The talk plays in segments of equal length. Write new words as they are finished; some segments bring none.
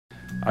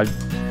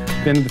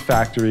I've been to the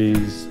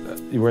factories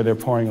where they're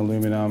pouring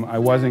aluminum. I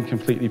wasn't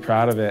completely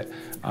proud of it,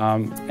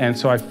 and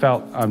so I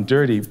felt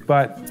dirty,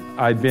 but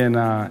I'd been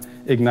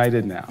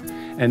ignited now.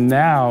 And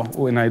now,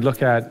 when I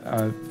look at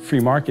free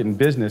market and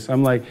business,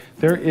 I'm like,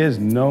 there is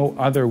no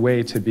other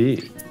way to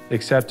be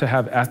except to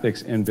have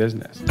ethics in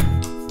business.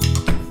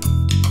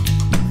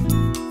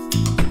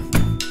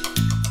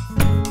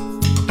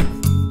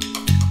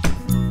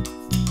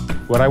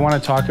 What I want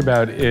to talk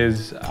about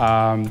is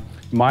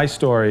my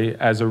story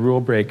as a rule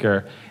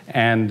breaker,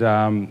 and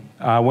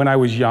when I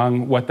was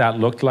young, what that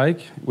looked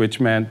like,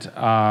 which meant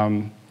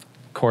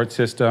court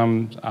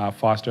system,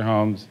 foster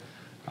homes.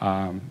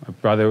 My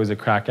brother was a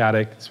crack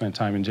addict, spent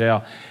time in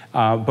jail.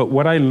 But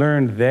what I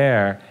learned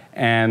there,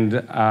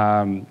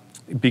 and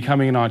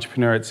becoming an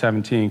entrepreneur at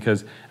 17,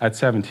 because at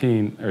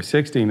 17 or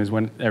 16 is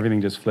when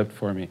everything just flipped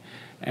for me.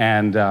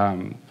 And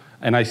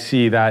I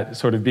see that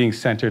sort of being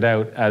centered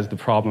out as the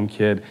problem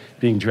kid,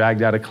 being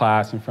dragged out of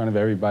class in front of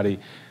everybody,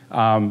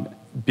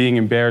 being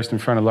embarrassed in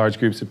front of large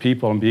groups of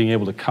people, and being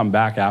able to come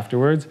back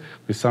afterwards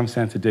with some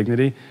sense of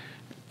dignity.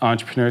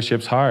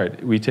 Entrepreneurship's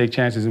hard. We take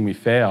chances and we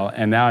fail,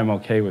 and now I'm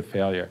okay with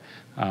failure.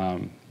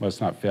 Well,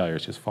 it's not failure,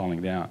 it's just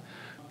falling down.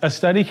 A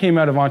study came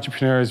out of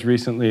entrepreneurs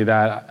recently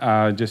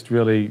that just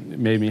really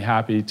made me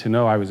happy to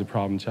know I was a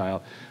problem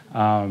child.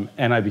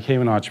 And I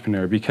became an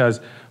entrepreneur because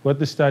what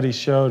the study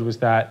showed was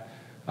that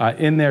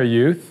in their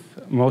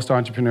youth, most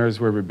entrepreneurs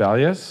were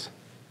rebellious,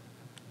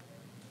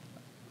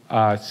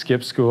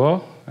 skipped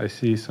school. I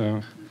see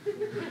some.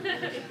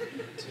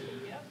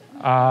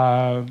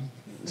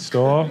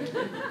 Stole,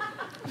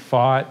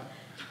 fought.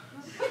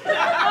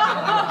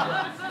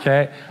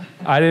 Okay,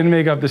 I didn't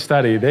make up the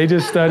study. They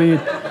just studied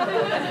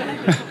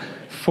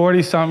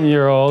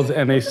 40-something-year-olds,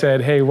 and they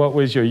said, hey, what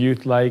was your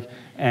youth like?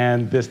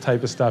 And this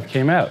type of stuff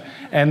came out.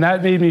 And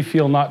that made me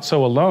feel not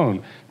so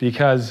alone,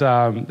 because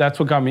that's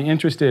what got me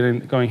interested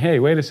in going, hey,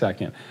 wait a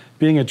second.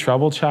 Being a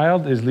troubled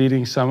child is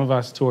leading some of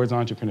us towards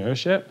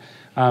entrepreneurship.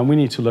 We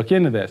need to look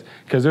into this,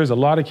 because there's a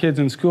lot of kids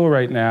in school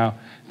right now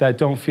that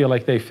don't feel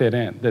like they fit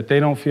in, that they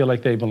don't feel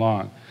like they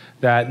belong,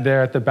 that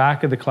they're at the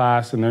back of the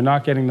class and they're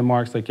not getting the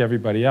marks like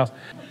everybody else.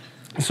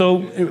 So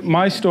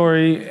my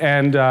story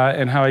and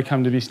how I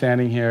come to be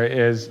standing here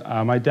is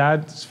my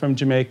dad's from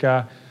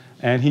Jamaica,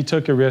 and he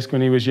took a risk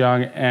when he was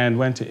young and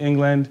went to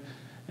England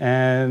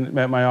and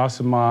met my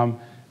awesome mom.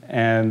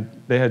 And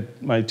they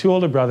had my two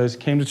older brothers,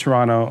 came to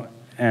Toronto,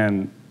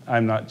 and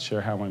I'm not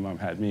sure how my mom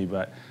had me,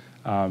 but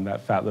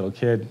that fat little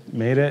kid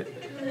made it.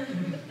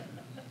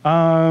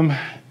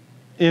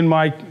 In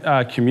my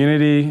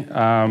community,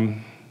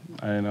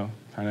 I don't know,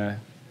 kind of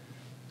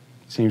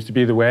seems to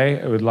be the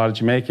way with a lot of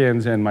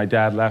Jamaicans, and my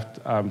dad left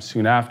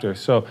soon after.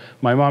 So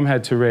my mom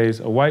had to raise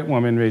a white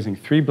woman raising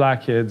 3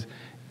 black kids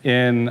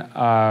in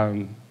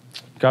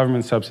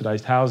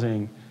government-subsidized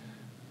housing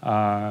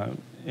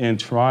in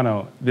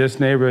Toronto. This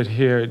neighborhood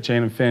here,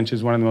 Jane and Finch,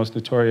 is one of the most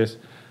notorious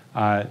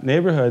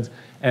neighborhoods,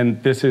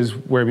 and this is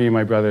where me and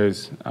my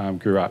brothers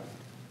grew up.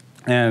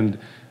 And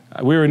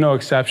we were no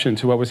exception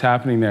to what was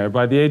happening there.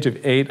 By the age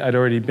of 8, I'd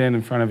already been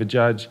in front of a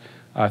judge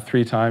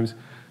 3 times,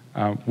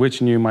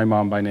 which knew my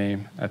mom by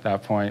name at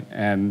that point,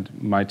 and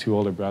my 2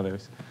 older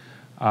brothers.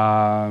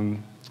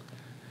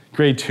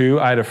 Grade 2,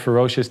 I had a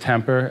ferocious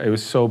temper. It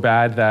was so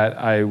bad that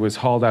I was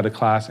hauled out of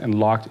class and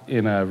locked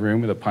in a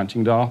room with a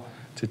punching doll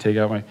to take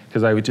out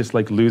because I would just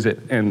like lose it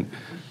and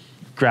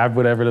grab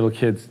whatever little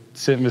kid's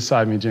sitting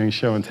beside me during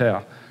show and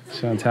tell.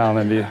 And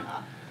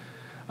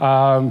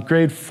then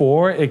grade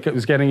 4, it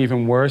was getting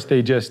even worse.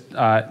 They just,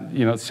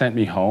 sent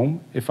me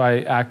home if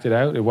I acted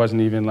out. It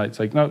wasn't even like, it's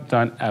like, no,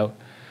 done, out.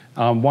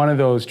 One of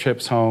those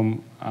trips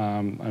home,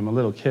 I'm a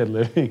little kid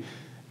living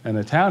in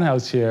a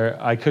townhouse here.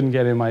 I couldn't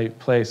get in my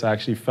place. I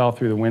actually fell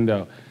through the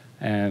window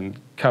and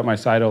cut my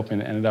side open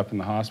and ended up in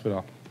the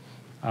hospital.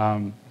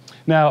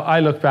 Now,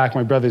 I look back,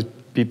 my brothers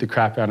beat the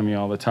crap out of me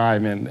all the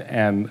time,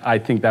 and I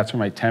think that's where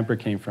my temper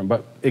came from,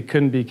 but it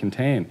couldn't be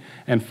contained.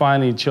 And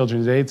finally,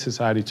 Children's Aid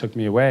Society took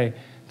me away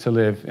to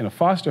live in a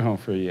foster home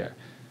for a year.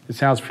 It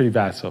sounds pretty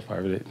bad so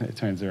far, but it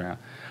turns around.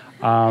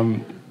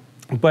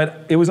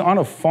 But it was on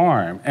a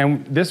farm,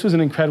 and this was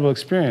an incredible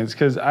experience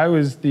because I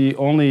was the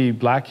only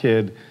black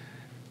kid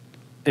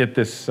at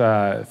this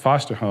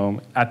foster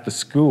home at the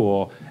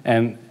school,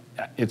 and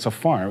it's a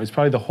farm. It's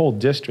probably the whole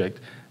district,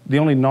 the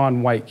only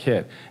non-white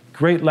kid.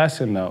 Great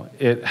lesson, though.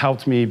 It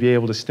helped me be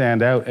able to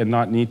stand out and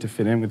not need to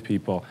fit in with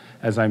people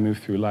as I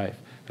moved through life.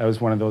 That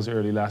was one of those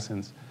early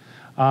lessons.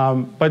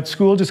 But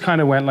school just kind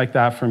of went like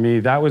that for me.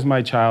 That was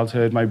my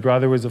childhood. My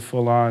brother was a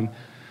full-on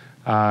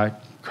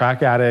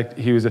crack addict.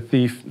 He was a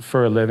thief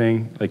for a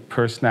living, like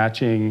purse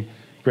snatching,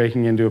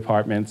 breaking into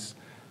apartments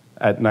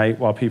at night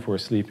while people were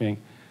sleeping.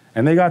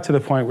 And they got to the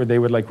point where they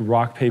would like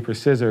rock, paper,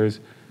 scissors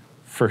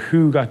for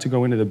who got to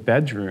go into the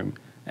bedroom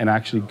and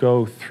actually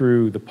go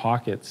through the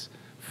pockets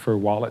for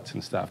wallets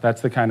and stuff.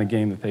 That's the kind of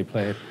game that they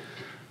played.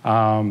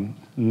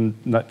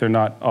 They're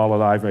not all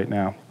alive right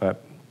now,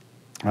 but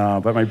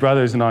my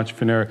brother's an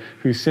entrepreneur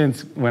who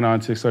since went on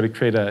to sort of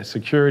create a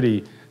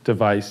security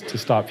device to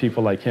stop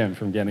people like him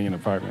from getting in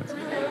apartments.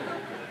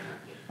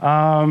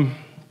 In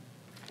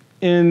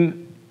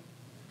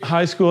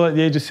high school at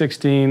the age of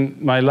 16,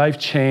 my life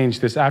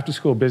changed. This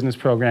after-school business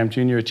program,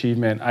 Junior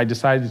Achievement, I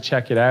decided to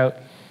check it out.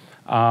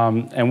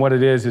 And what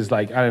it is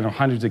like, I don't know,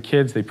 hundreds of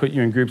kids. They put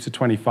you in groups of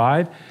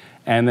 25,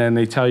 and then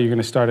they tell you you're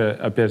going to start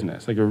a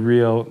business, like a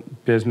real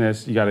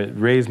business. You got to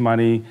raise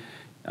money,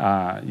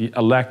 you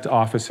elect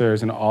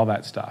officers, and all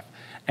that stuff.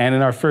 And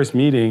in our first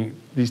meeting,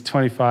 these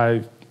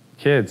 25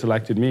 kids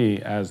elected me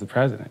as the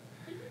president.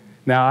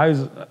 Now, I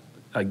was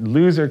a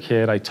loser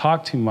kid. I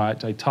talked too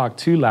much. I talked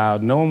too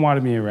loud. No one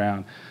wanted me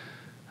around.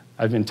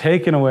 I've been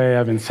taken away.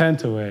 I've been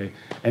sent away.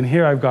 And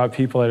here I've got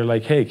people that are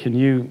like, hey, can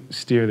you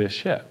steer this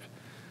ship?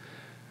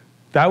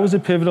 That was a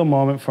pivotal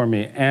moment for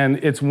me. And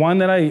it's one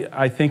that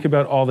I think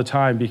about all the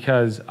time,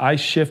 because I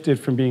shifted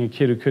from being a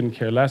kid who couldn't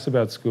care less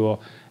about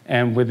school,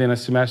 and within a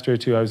semester or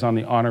two, I was on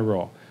the honor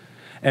roll.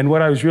 And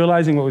what I was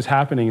realizing what was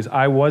happening is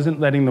I wasn't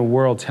letting the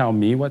world tell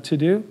me what to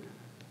do.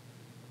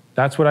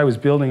 That's what I was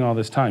building all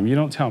this time. You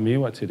don't tell me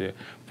what to do.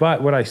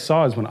 But what I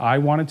saw is when I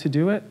wanted to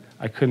do it,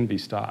 I couldn't be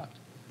stopped.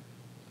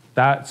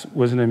 That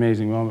was an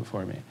amazing moment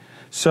for me.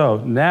 So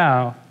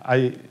now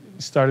I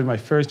started my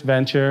first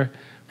venture.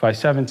 By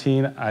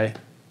 17, I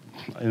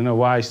don't know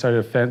why I started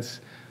a fence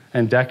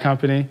and deck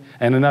company.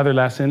 And another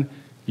lesson,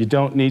 you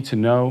don't need to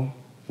know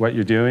what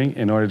you're doing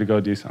in order to go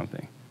do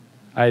something.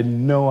 I had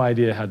no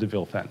idea how to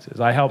build fences.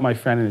 I helped my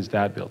friend and his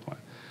dad build one.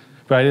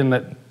 But I didn't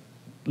let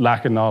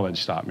lack of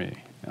knowledge stop me.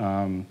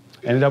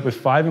 Ended up with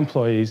 5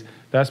 employees.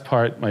 Best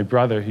part, my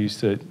brother, who used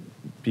to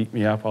beat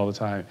me up all the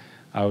time,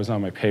 I was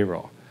on my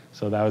payroll.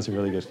 So that was a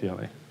really good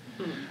feeling.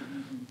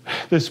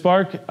 The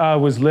spark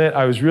was lit.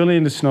 I was really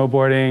into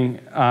snowboarding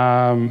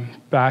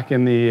back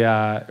in the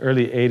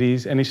early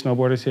 80s. Any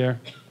snowboarders here?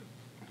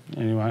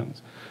 Anyone?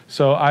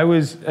 So I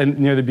was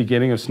near the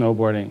beginning of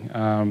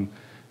snowboarding,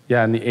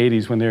 yeah, in the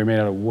 80s when they were made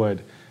out of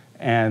wood.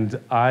 And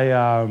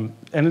I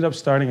ended up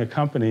starting a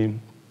company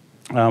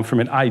from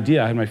an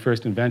idea. I had my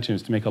first invention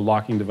was to make a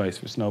locking device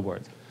for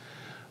snowboards.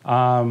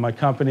 My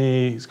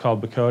company is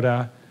called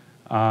Bakota.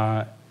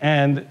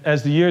 And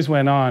as the years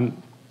went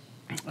on,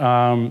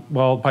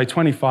 well, by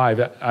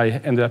 25, I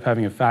ended up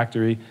having a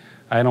factory.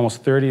 I had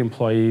almost 30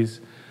 employees,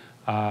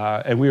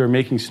 and we were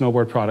making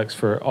snowboard products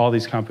for all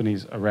these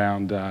companies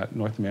around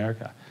North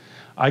America.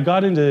 I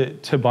got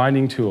into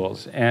binding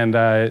tools and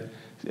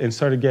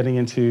started getting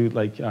into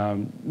like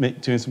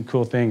doing some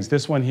cool things.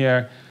 This one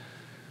here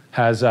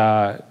has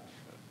a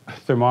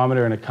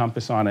thermometer and a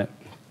compass on it.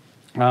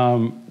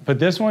 But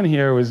this one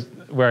here was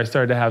where I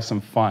started to have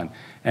some fun.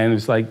 And it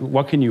was like,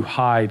 what can you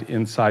hide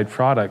inside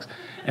products?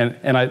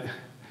 And I,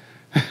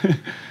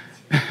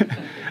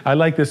 I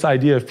like this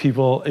idea of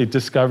people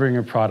discovering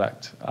a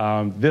product.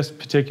 This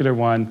particular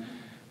one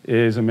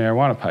is a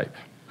marijuana pipe.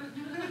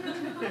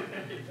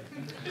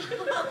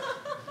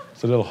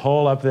 It's a little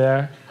hole up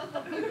there.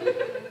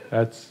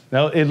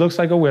 Now it looks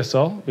like a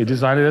whistle. We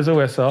designed it as a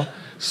whistle,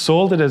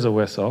 sold it as a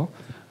whistle,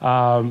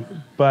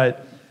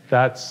 but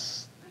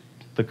that's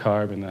the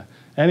carb and the,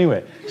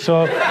 anyway,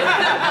 so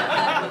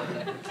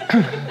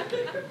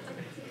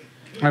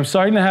I'm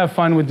starting to have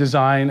fun with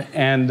design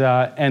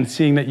and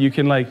seeing that you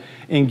can like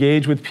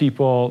engage with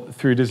people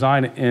through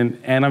design,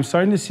 and I'm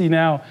starting to see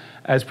now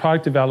as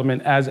product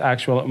development as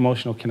actual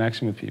emotional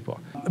connection with people.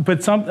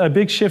 But a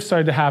big shift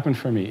started to happen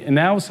for me, and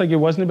now it's like it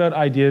wasn't about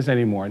ideas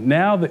anymore.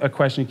 Now a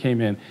question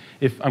came in: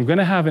 if I'm going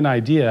to have an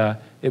idea,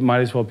 it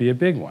might as well be a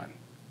big one,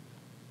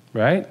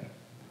 right?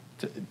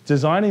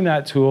 Designing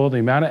that tool, the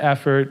amount of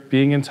effort,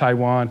 being in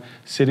Taiwan,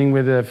 sitting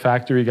with the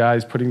factory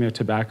guys, putting their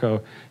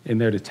tobacco in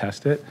there to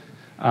test it,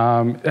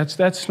 that's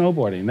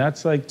snowboarding.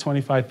 That's like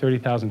 25,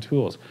 30,000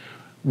 tools.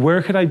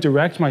 Where could I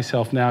direct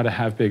myself now to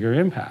have bigger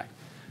impact?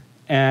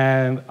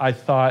 And I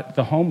thought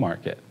the home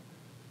market.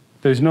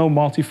 There's no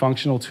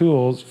multifunctional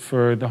tools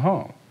for the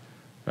home,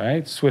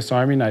 right? Swiss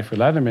Army knife for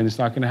Leatherman is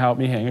not going to help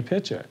me hang a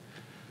picture.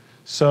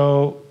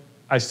 So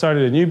I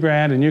started a new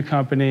brand, a new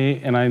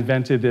company, and I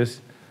invented this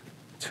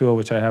tool,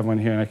 which I have one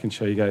here, and I can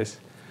show you guys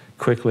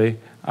quickly.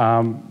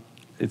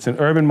 It's an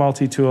urban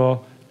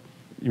multi-tool.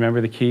 You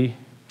remember the key?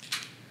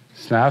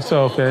 Snaps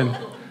open.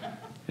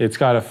 It's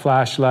got a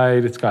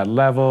flashlight. It's got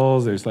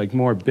levels. There's like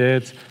more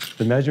bits.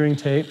 The measuring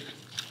tape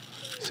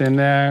is in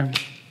there,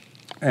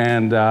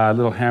 and a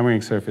little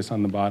hammering surface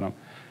on the bottom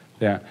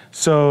there.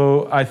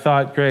 So I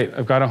thought, great,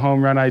 I've got a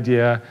home run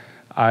idea.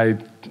 I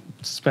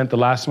spent the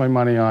last of my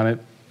money on it,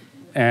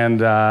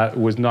 and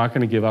was not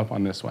going to give up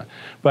on this one.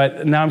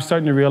 But now I'm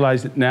starting to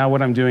realize that now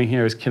what I'm doing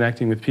here is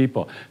connecting with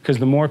people, because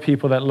the more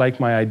people that like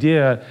my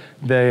idea,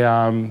 they,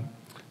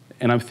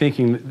 and I'm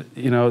thinking,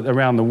 you know,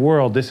 around the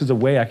world, this is a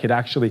way I could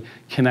actually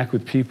connect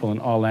with people in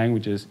all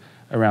languages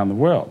around the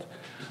world.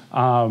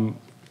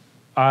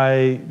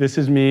 This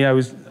is me. I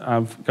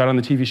got on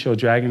the TV show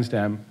Dragon's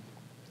Den,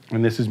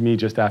 and this is me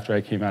just after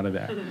I came out of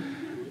there.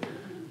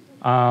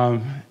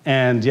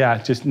 And yeah,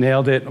 just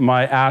nailed it.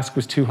 My ask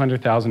was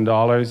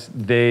 $200,000.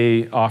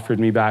 They offered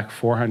me back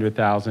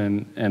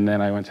 $400,000, and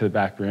then I went to the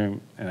back room,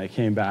 and I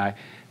came back,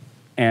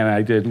 and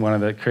I did one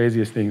of the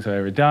craziest things I've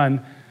ever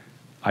done.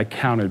 I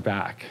countered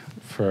back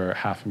for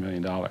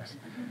 $500,000.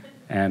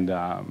 And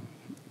I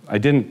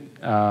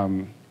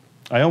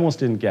almost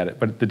didn't get it,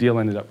 but the deal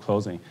ended up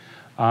closing.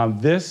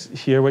 This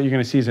here, what you're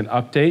going to see is an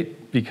update,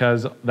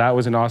 because that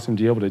was an awesome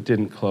deal, but it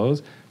didn't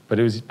close. But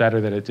it was better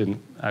that it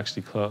didn't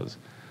actually close.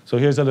 So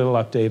here's a little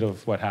update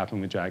of what happened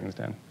with Dragon's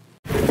Den.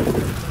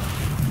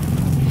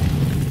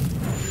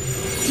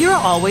 You're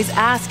always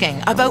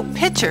asking about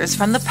pictures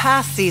from the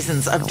past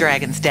seasons of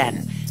Dragon's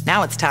Den.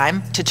 Now it's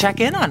time to check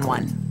in on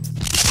one.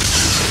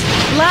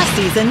 Last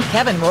season,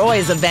 Kevin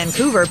Royes of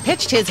Vancouver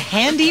pitched his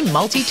handy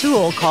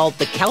multi-tool called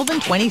the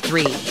Kelvin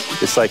 23.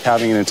 It's like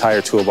having an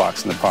entire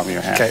toolbox in the palm of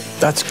your hand. Okay,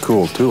 that's a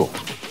cool tool.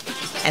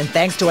 And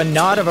thanks to a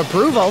nod of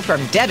approval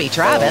from Debbie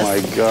Travis, oh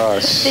my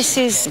gosh. This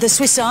is the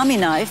Swiss Army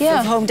knife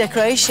of home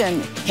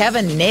decoration.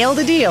 Kevin nailed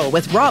a deal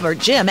with Robert,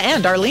 Jim,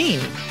 and Arlene.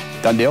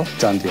 Done deal?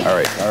 Done deal. All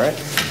right, all right.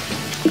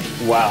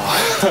 Wow.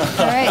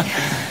 All right.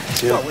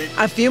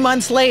 A few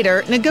months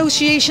later,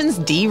 negotiations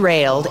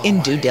derailed in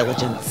due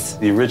diligence.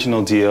 The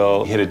original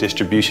deal hit a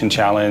distribution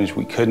challenge.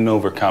 We couldn't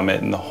overcome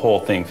it, and the whole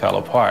thing fell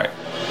apart.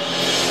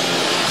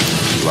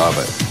 Love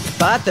it.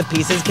 But the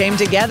pieces came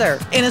together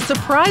in a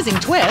surprising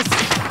twist.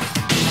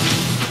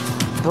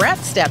 Brett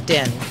stepped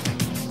in.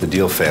 The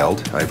deal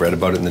failed. I read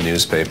about it in the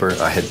newspaper.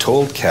 I had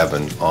told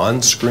Kevin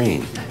on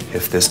screen,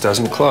 if this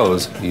doesn't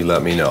close, you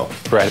let me know.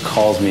 Brett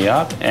calls me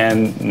up,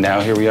 and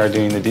now here we are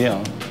doing the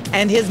deal.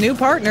 And his new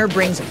partner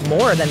brings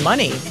more than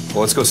money.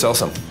 Well, let's go sell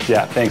some.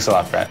 Yeah, thanks a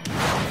lot, Brett.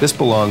 This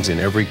belongs in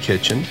every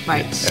kitchen,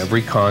 Right.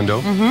 every condo,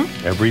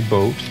 every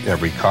boat,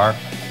 every car.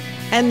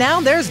 And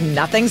now there's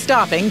nothing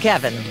stopping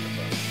Kevin.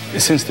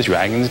 Since the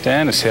Dragon's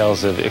Den, the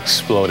sales have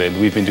exploded.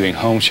 We've been doing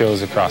home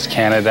shows across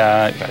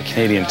Canada, got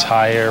Canadian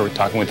Tire, we're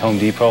talking with Home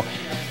Depot.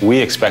 We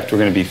expect we're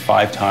going to be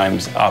 5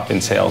 times up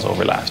in sales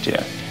over last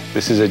year.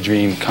 This is a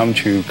dream come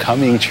true,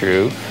 coming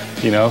true.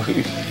 You know,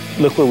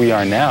 look where we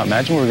are now.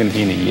 Imagine where we're going to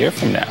be in a year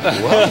from now.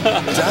 Well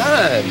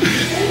done.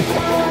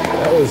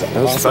 That was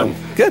awesome.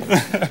 Fun. Good.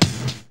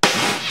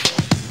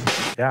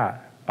 Yeah,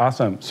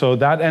 awesome. So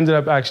that ended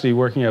up actually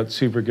working out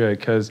super good,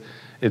 because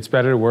it's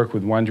better to work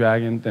with 1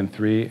 dragon than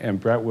 3, and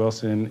Brett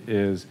Wilson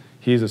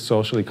he's a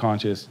socially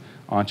conscious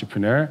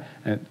entrepreneur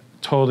and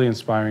totally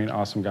inspiring,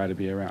 awesome guy to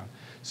be around.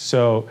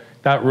 So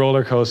that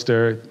roller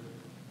coaster,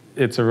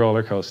 it's a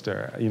roller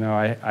coaster. You know,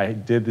 I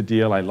did the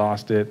deal, I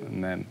lost it,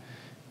 and then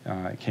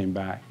it came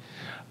back.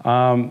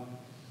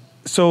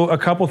 So a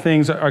couple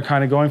things are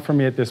kind of going for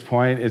me at this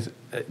point. Is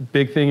a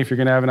big thing, if you're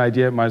gonna have an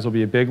idea, it might as well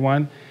be a big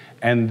one.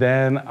 And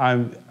then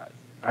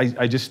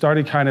I just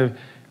started kind of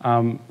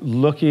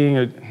looking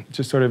at,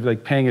 just sort of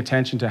like paying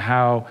attention to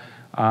how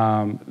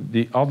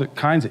all the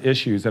kinds of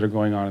issues that are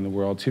going on in the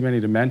world, too many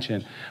to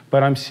mention,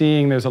 but I'm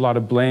seeing there's a lot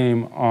of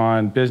blame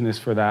on business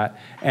for that.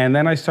 And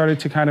then I started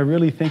to kind of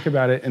really think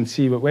about it and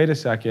see, but wait a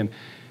second,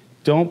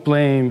 don't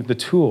blame the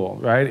tool,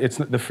 right? It's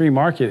the free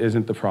market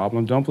isn't the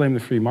problem. Don't blame the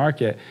free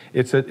market.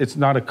 It's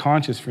not a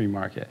conscious free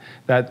market,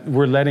 that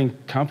we're letting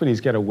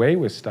companies get away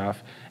with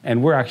stuff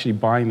and we're actually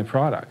buying the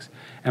products.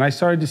 And I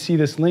started to see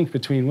this link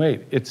between,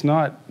 wait, it's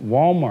not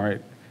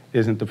Walmart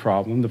isn't the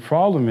problem. The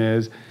problem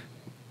is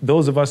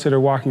those of us that are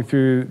walking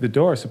through the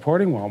door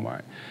supporting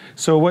Walmart.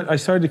 So what I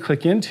started to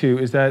click into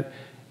is that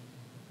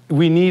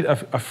we need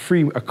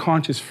a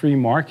conscious free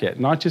market,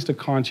 not just a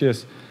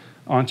conscious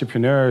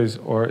entrepreneurs,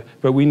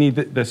 but we need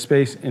the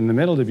space in the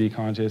middle to be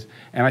conscious.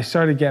 And I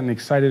started getting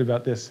excited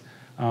about this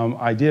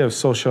idea of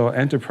social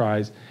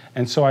enterprise.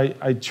 And so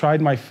I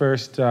tried my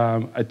first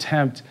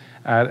attempt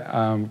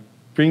at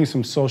bringing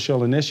some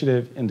social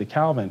initiative into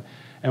Calvin.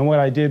 And what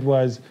I did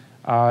was,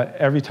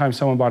 every time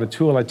someone bought a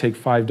tool, I'd take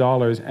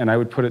 $5 and I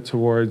would put it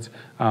towards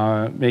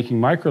making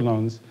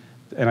microloans,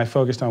 and I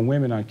focused on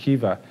women on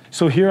Kiva.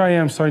 So here I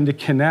am starting to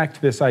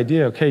connect this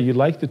idea, okay, you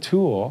like the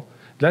tool,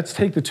 let's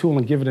take the tool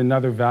and give it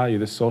another value,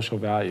 the social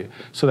value,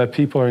 so that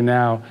people are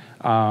now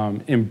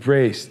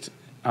embraced.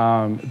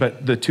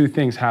 But the two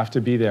things have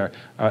to be there,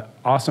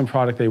 awesome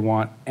product they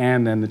want,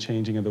 and then the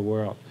changing of the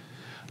world.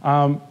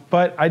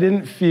 But I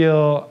didn't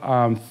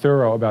feel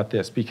thorough about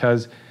this,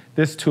 because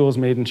this tool is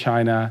made in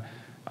China.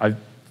 I've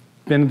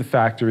been to the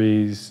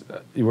factories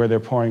where they're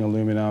pouring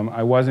aluminum.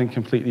 I wasn't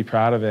completely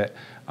proud of it.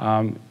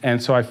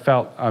 And so I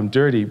felt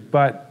dirty,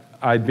 but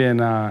I'd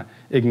been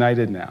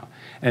ignited now.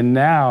 And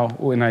now,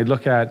 when I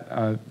look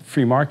at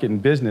free market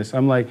and business,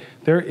 I'm like,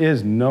 there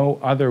is no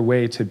other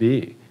way to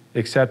be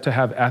except to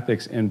have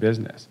ethics in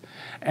business.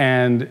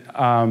 And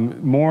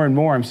more and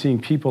more, I'm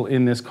seeing people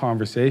in this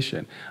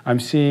conversation. I'm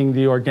seeing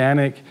the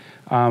organic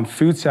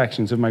food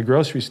sections of my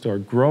grocery store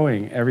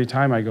growing every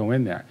time I go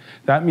in there.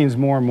 That means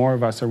more and more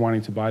of us are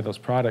wanting to buy those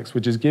products,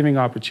 which is giving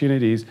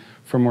opportunities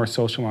for more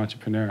social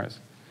entrepreneurs.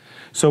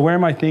 So where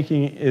my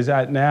thinking is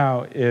at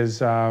now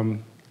is,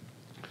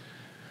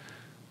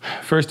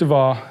 first of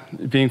all,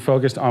 being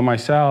focused on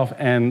myself,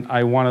 and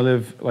I want to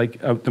live like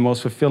the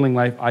most fulfilling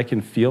life I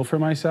can feel for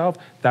myself.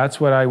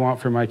 That's what I want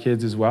for my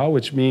kids as well,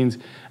 which means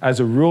as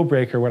a rule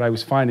breaker, what I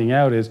was finding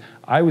out is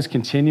I was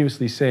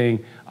continuously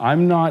saying,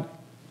 I'm not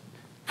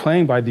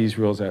playing by these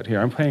rules out here.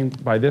 I'm playing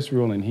by this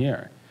rule in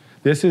here.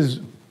 This is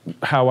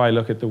how I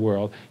look at the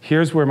world.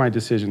 Here's where my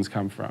decisions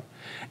come from.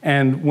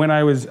 And when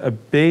I was a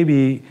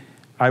baby,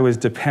 I was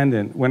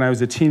dependent. When I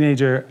was a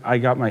teenager, I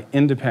got my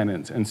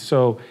independence. And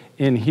so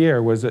in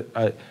here was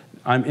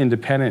I'm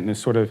independent and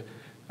sort of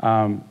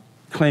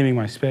claiming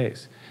my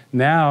space.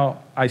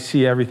 Now I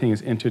see everything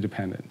as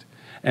interdependent.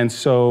 And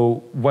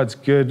so what's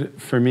good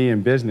for me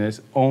in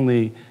business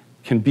only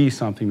can be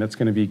something that's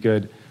going to be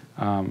good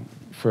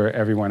for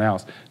everyone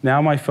else.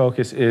 Now my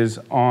focus is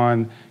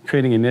on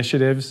creating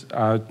initiatives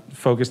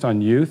focused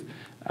on youth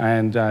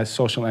and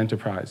social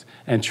enterprise,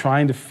 and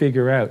trying to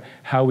figure out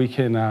how we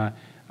can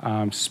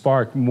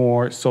spark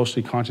more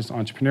socially conscious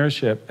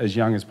entrepreneurship as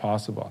young as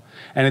possible.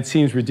 And it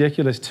seems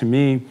ridiculous to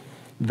me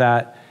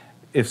that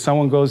if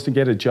someone goes to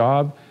get a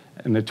job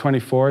and they're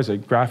 24 as a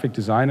graphic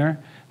designer,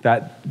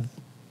 that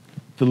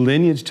the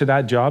lineage to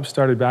that job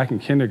started back in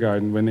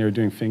kindergarten when they were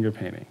doing finger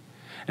painting.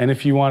 And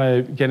if you want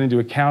to get into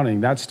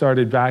accounting, that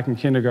started back in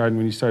kindergarten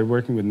when you started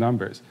working with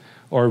numbers.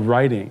 Or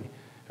writing,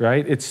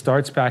 right? It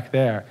starts back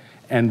there.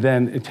 And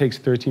then it takes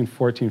 13,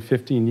 14,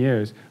 15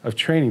 years of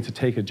training to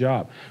take a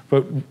job.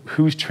 But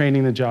who's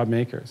training the job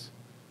makers?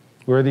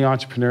 Where are the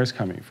entrepreneurs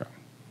coming from?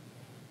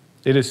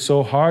 It is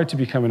so hard to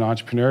become an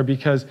entrepreneur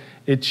because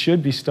it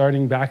should be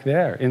starting back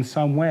there in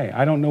some way.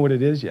 I don't know what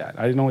it is yet.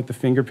 I don't know what the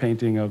finger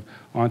painting of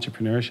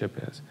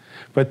entrepreneurship is.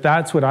 But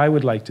that's what I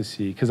would like to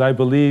see, because I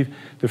believe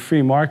the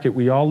free market,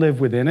 we all live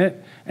within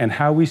it, and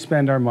how we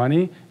spend our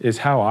money is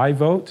how I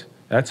vote.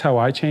 That's how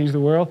I change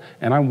the world,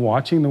 and I'm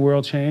watching the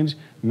world change.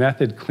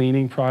 Method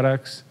cleaning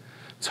products,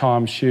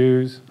 Tom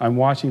shoes, I'm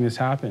watching this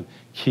happen.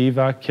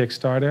 Kiva,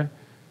 Kickstarter.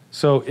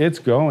 So it's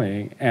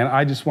going, and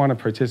I just want to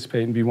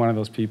participate and be one of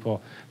those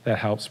people that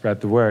help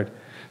spread the word.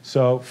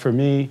 So for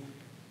me,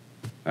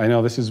 I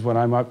know this is what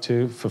I'm up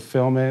to,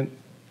 fulfillment,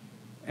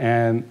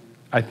 and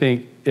I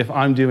think if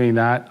I'm doing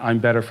that, I'm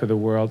better for the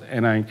world,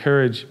 and I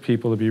encourage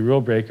people to be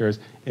rule breakers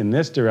in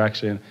this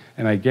direction,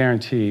 and I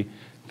guarantee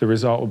the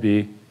result will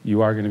be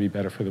you are going to be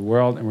better for the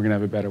world, and we're going to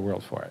have a better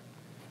world for it.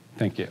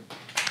 Thank you.